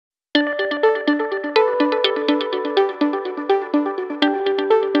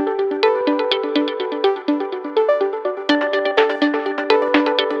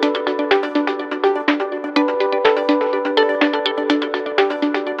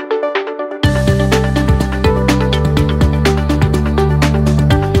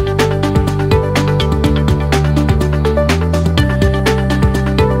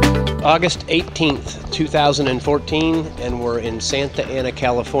August 18th, 2014, and we're in Santa Ana,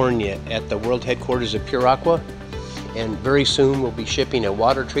 California at the world headquarters of Pure Aqua. And very soon we'll be shipping a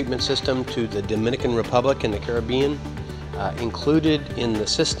water treatment system to the Dominican Republic in the Caribbean. Included in the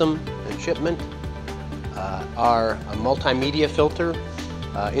system and shipment are a multimedia filter.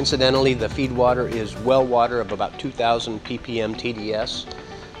 Incidentally, the feed water is well water of about 2,000 ppm TDS.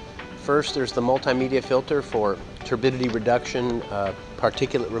 First, there's the multimedia filter for turbidity reduction,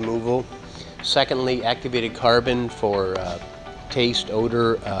 particulate removal. Secondly, activated carbon for taste,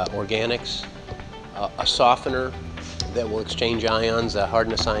 odor, organics. A softener that will exchange ions,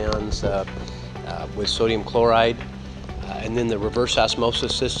 hardness ions, with sodium chloride. And then the reverse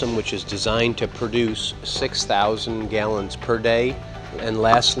osmosis system, which is designed to produce 6,000 gallons per day. And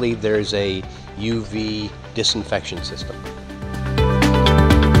lastly, there's a UV disinfection system.